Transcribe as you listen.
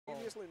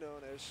previously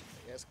known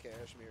as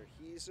Cashmere.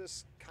 He's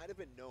just kind of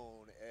been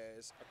known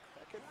as a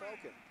crackhead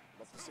Falcon.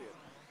 Love to see it.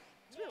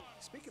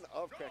 Speaking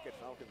of crackhead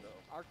Falcon,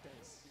 though.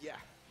 Arctice. Yeah.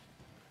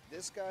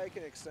 This guy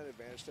can extend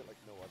advantage to it like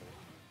no other.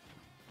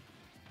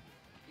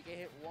 You get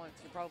hit once,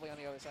 you're probably on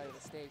the other side of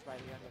the stage by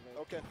the end of it.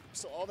 Okay,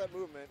 so all that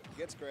movement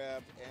gets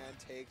grabbed and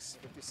takes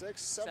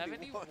 56,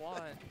 71.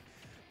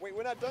 Wait,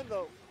 we're not done,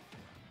 though.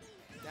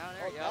 Down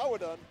there, oh, now we're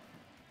done.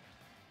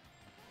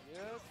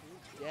 Yep,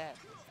 yeah.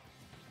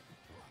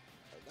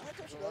 Not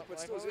touching up, but like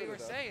still what we zero were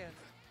though. saying.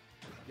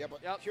 Yeah,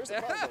 but here's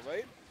the problem,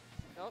 right?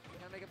 Nope, you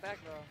gotta make it back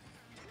though.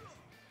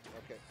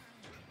 Okay,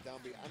 down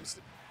B. I'm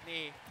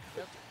knee.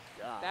 Yep.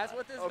 God. That's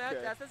what this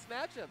That's this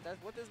matchup.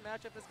 That's what this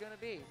matchup is gonna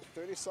be.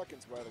 30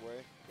 seconds, by the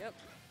way. Yep.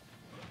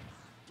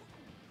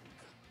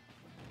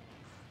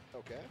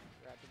 Okay.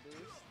 Rapid boost.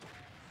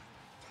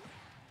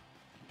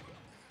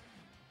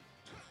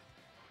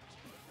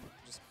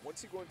 Just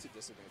once you go into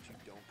disadvantage, you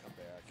don't come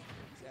back.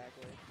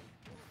 Exactly.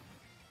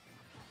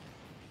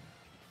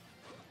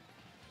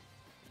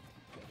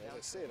 As I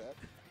say that.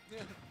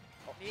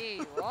 Oh.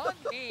 Knee, wrong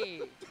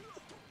knee.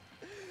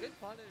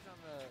 Good punish on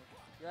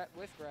the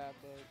whiff grab,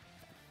 but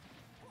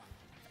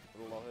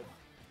Love it.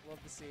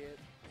 love to see it.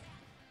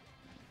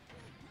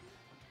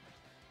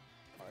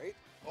 All right.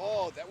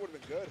 Oh, that would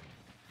have been good.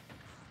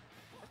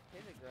 That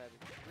pivot grab is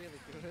really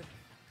good.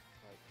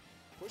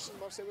 Pushes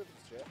him off stage with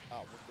the jab.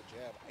 With the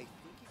jab. I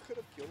think he could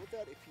have killed with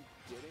that if he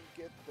didn't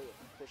get the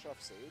push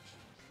off stage.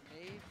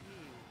 Maybe.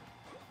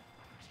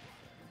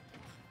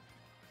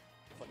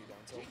 Funny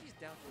down tilt. Luigi's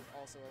down tilt is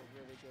also a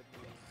really good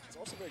move. It's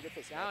also very good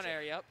for down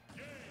air. Yep.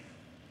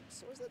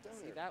 So is that down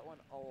air. See that one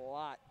a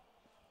lot.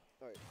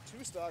 All right,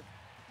 two stock.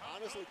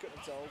 Honestly,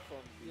 couldn't tell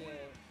from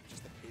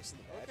just the pace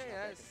of the match Okay,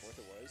 how back and forth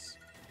it was.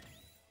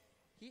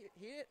 He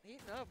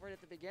hit up right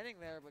at the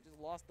beginning there, but just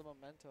lost the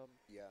momentum.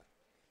 Yeah.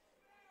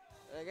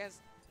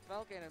 Against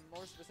Falcon, and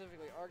more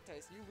specifically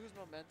Arctice, you lose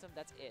momentum,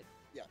 that's it.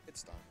 Yeah,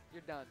 it's done.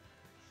 You're done.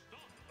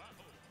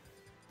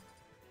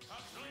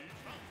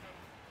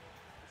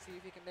 Let's see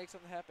if he can make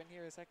something happen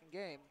here in the second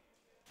game.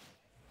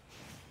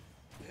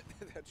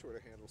 That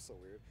Twitter handle's so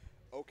weird.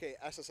 Okay,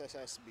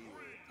 SSSSB.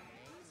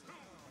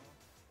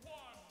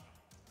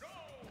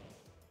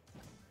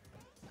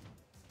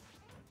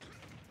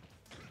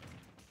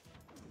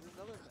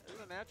 This is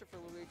a matchup for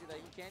Luigi that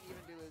he can't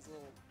even do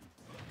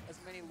as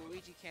many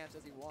Luigi camps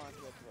as he wants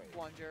with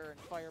plunger and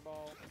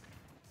fireball.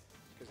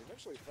 Because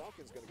eventually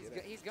Falcon's going to get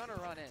in. He's going to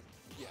run in.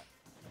 Yeah.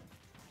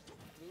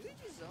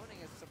 Luigi's zoning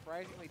is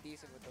surprisingly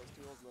decent with those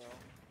tools, though.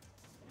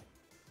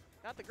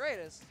 Not the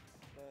greatest,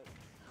 but...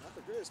 Not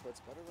the greatest, but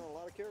it's better than a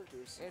lot of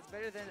characters. It's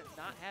better than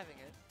not having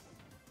it.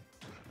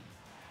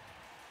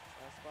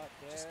 Last spot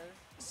there.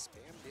 Just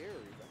spam there.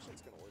 Eventually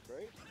it's going to work,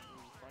 right?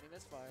 Funny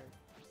misfire.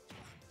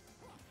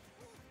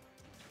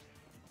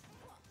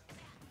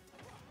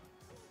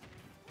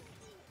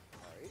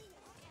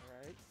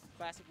 Alright.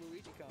 Classic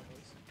Luigi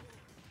combos.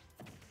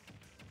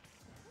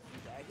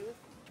 You die here?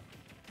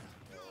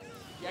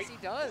 Yes, he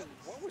does.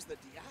 What was the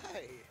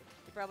DI?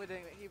 He probably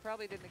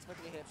didn't expect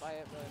to get hit by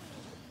it, but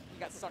he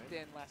got sucked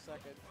in last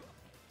second.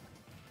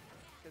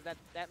 Because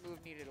that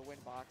move needed a win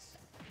box.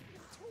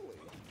 Totally.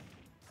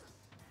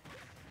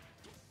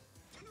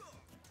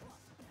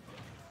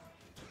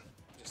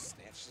 Just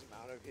snatches him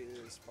out of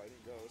his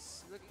fighting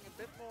ghosts. Looking a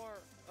bit more,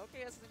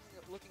 okS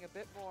looking a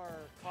bit more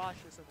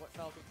cautious of what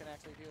Falcon can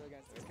actually do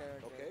against this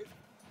character. Okay.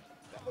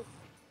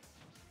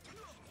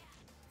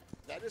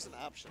 That is an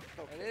option.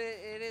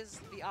 Okay. It is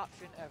the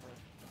option ever.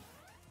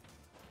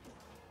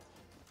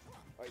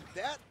 All right,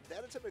 that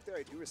attempt right there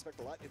I do respect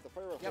a lot. If the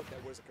fireball hit,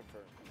 that was a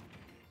confirm.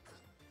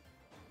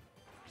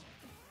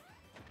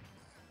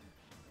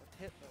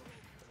 Hit though.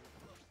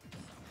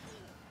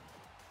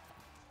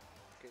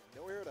 Okay,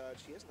 no air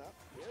dodge. He has an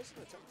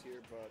attempt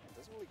here, but it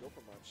doesn't really go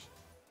for much.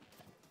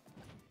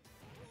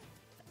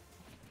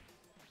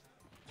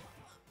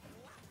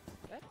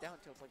 That down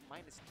tilt's like -2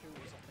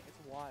 or something.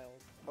 It's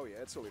wild. Oh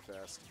yeah, it's really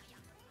fast.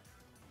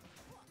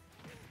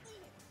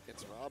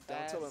 It's Rob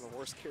down tilt on the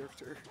worst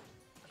character.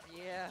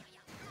 Yeah.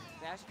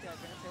 Dash attack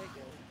gonna take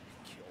it.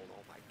 Killed,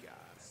 oh my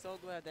god. So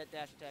glad that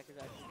dash attack is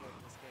actually good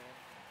in this game.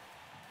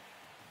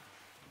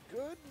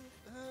 Good?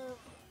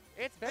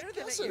 It's better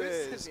than it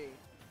used to be.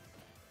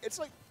 It's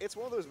like, it's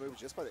one of those moves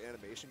just by the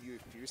animation you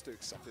refuse to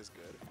accept as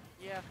good.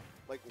 Yeah.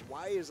 Like,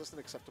 why is this an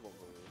acceptable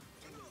move?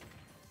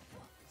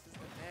 This is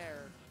the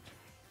nair.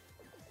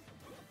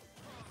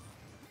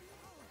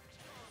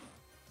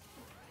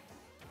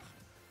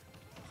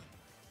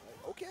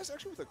 okS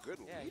actually with a good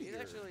lead he's here.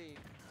 actually...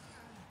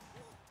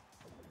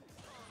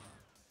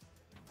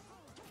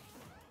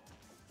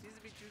 Seems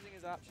to be choosing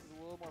his options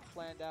a little more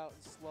planned out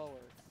and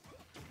slower.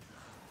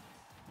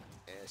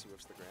 As he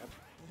whips the grab.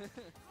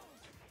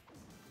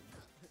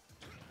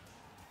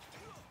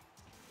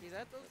 He's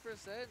at those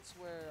percents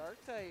where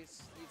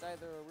Arctice needs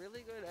either a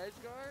really good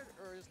edge guard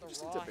or just a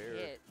raw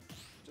hit.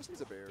 Just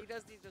needs a bear. He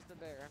does need just a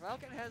bear.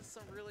 Falcon has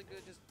some really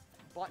good just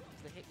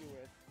buttons to hit you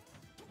with.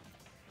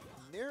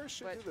 Nair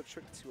should do the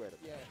trick too at it.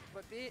 Yeah,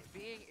 but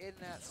being in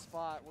that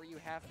spot where you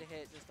have to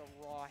hit just a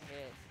raw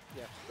hit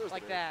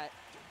like that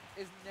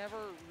is never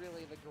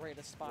really the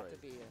greatest spot to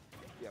be in.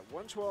 Yeah,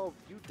 112,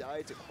 you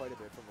died to quite a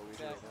bit from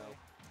Luigi right now.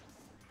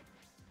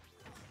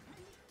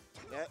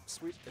 That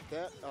sweet, if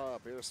that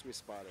Bear sweet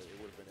spotted, it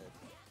would have been it.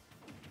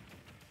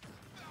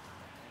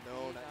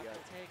 No, not yet.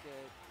 Take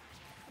it.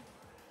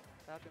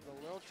 Falcon's a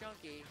little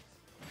chunky.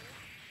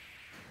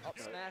 Up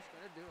smash,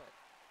 gonna do it.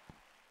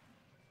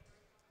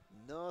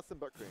 Nothing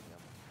but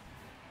cranium.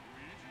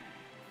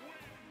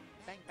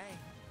 Bang, bang.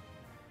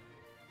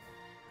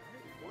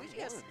 Luigi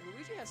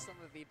has some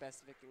of the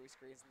best victory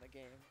screens in the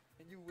game,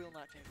 and you will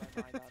not change my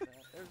mind on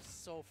that. They're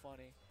so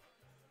funny.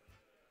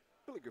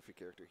 Really goofy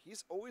character.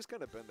 He's always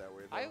kind of been that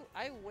way, though.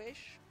 I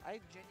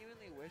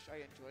genuinely wish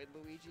I enjoyed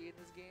Luigi in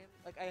this game.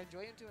 Like, I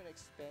enjoy him to an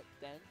extent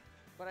then,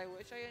 but I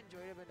wish I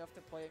enjoyed him enough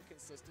to play him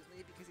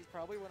consistently because he's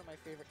probably one of my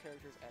favorite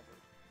characters ever.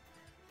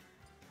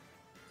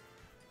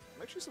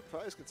 I'm actually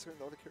surprised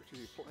considering all the characters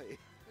you play.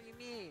 What do you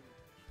mean?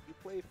 You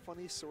play a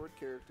funny sword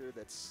character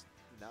that's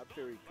not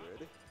very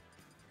good.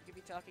 You could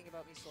be talking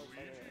about me sword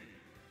fighter.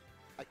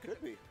 I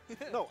could be.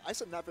 No, I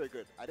said not very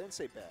good. I didn't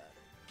say bad.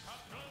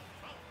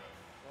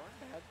 Corn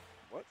bad.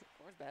 What?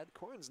 Corn's bad.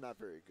 Corn's not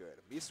very good.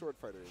 Me sword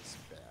fighter is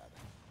bad.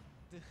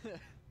 No,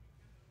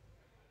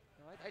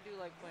 I do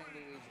like playing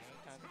Luigi from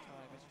time to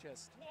time. It's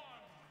just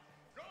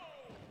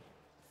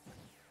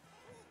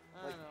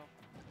I don't know.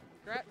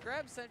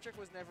 Grab centric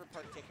was never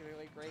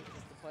particularly great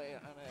just to play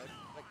on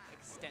a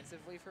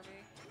extensively for me.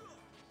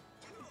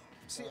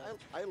 See,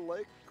 I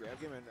like grab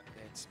game and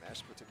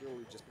Smash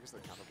particularly just because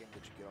of the combo game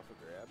that you get off of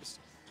grabs.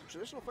 In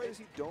traditional fighters,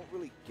 you don't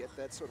really get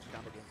that sort of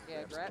combo game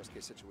grabs in most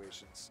case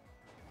situations.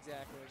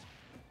 Exactly.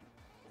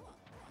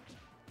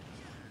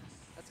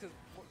 That's because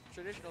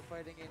traditional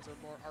fighting games are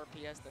more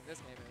RPS than this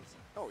game is.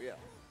 Oh, yeah.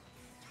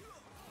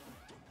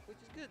 Which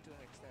is good to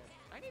an extent.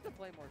 I need to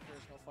play more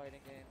traditional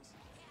fighting games.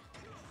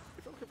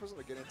 If I'm a person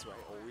to get into, I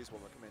always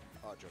will recommend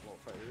Dragon Ball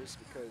Fighters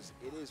because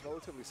it is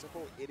relatively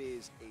simple. It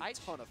is a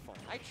ton of fun.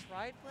 I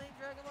tried playing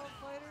Dragon Ball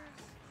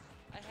Fighters.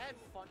 I had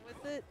fun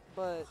with it,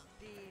 but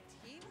the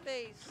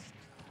team-based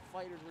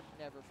fighters were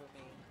never for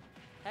me.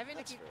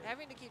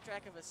 Having to keep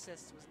track of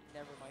assists was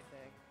never my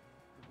thing.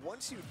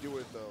 Once you do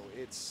it, though,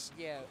 it's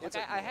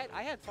I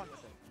had fun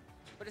with it,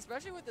 but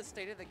especially with the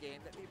state of the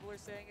game that people are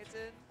saying it's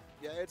in.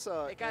 Yeah, it's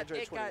it got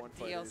Android 21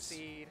 fighters.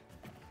 DLC'd.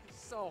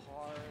 So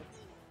hard.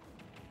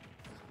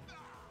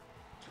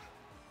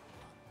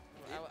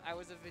 I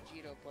was a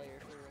Vegito player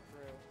through and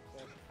through,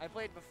 but I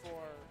played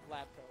before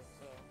Labco,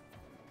 so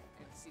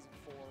in season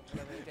 4,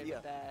 whatever they did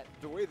with that.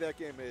 The way that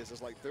game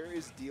is like there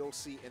is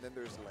DLC and then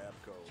there's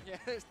Labco. Yeah,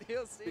 there's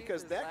DLC.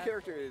 Because that Labco.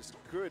 character is,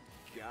 good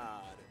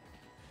God,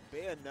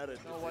 Bayonetta. I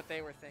don't know what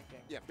they were thinking.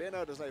 Yeah,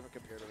 Bayonetta does not even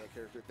compare to that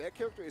character. That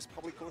character is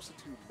probably closer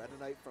to Meta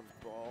Knight from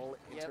Brawl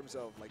in terms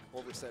of like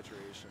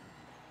oversaturation.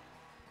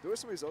 There were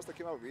some results that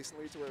came out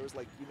recently to where it was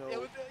like, you know... It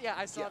was, yeah,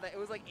 I saw that. It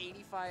was like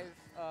 85,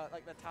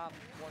 like the top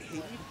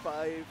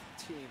 85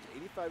 teams,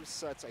 85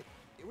 sets. It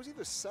was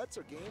either sets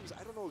or games.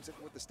 I don't know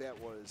exactly what the stat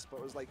was, but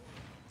it was like...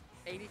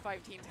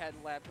 85 teams had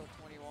Labco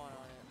 21 on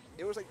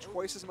it. It was like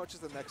twice as much as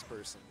the next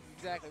person.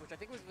 Exactly, which I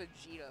think was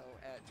Vegito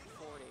at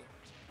 40.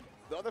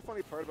 The other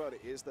funny part about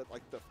it is that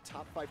like the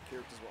top 5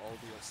 characters were all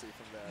DLC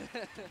from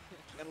that.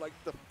 And like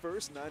the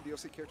first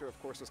non-DLC character, of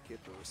course, was Kid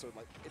Buu, so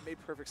like it made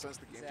perfect sense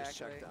the game just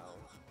checked out.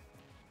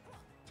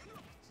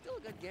 Still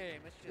a good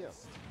game. It's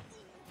just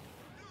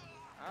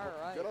all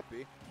right. Good up,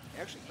 B.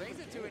 Actually, brings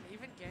it to an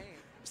even game.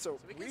 So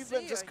we've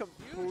been just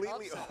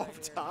completely off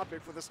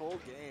topic for this whole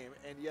game,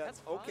 and yet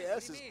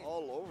okS is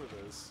all over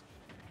this.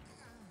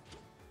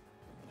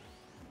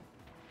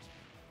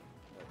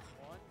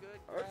 One good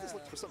grab. Arctice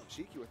looked for something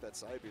cheeky with that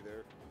side B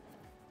there.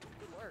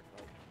 Good work.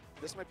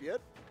 This might be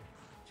it.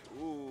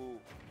 Ooh.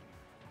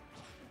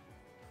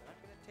 Not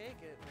gonna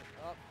take it.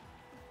 Up.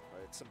 All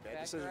right, some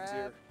bad decisions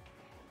here.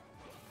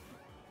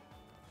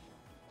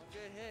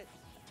 Good hit.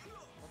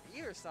 On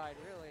either side,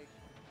 really.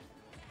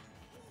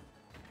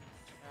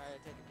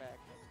 Alright, take it back.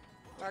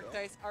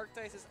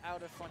 Arctice is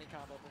out of funny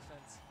combo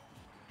defense.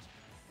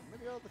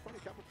 Maybe out of the funny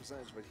combo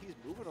percentage, but he's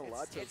moving a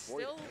lot to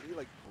avoid any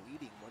like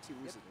bleeding once he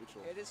loses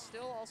neutral. It is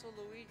still also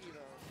Luigi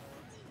though.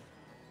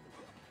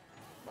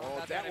 So.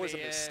 Oh, that was a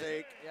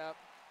mistake. Yep.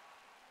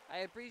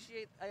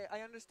 I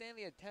understand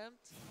the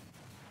attempt.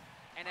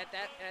 And at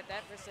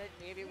that percent,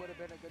 maybe it would have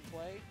been a good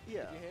play if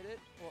you hit it.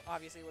 Well,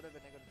 obviously it would have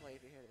been a good play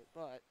if you hit it,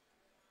 but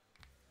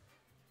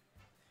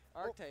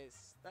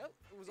Arctice, that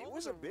was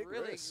almost a big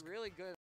really good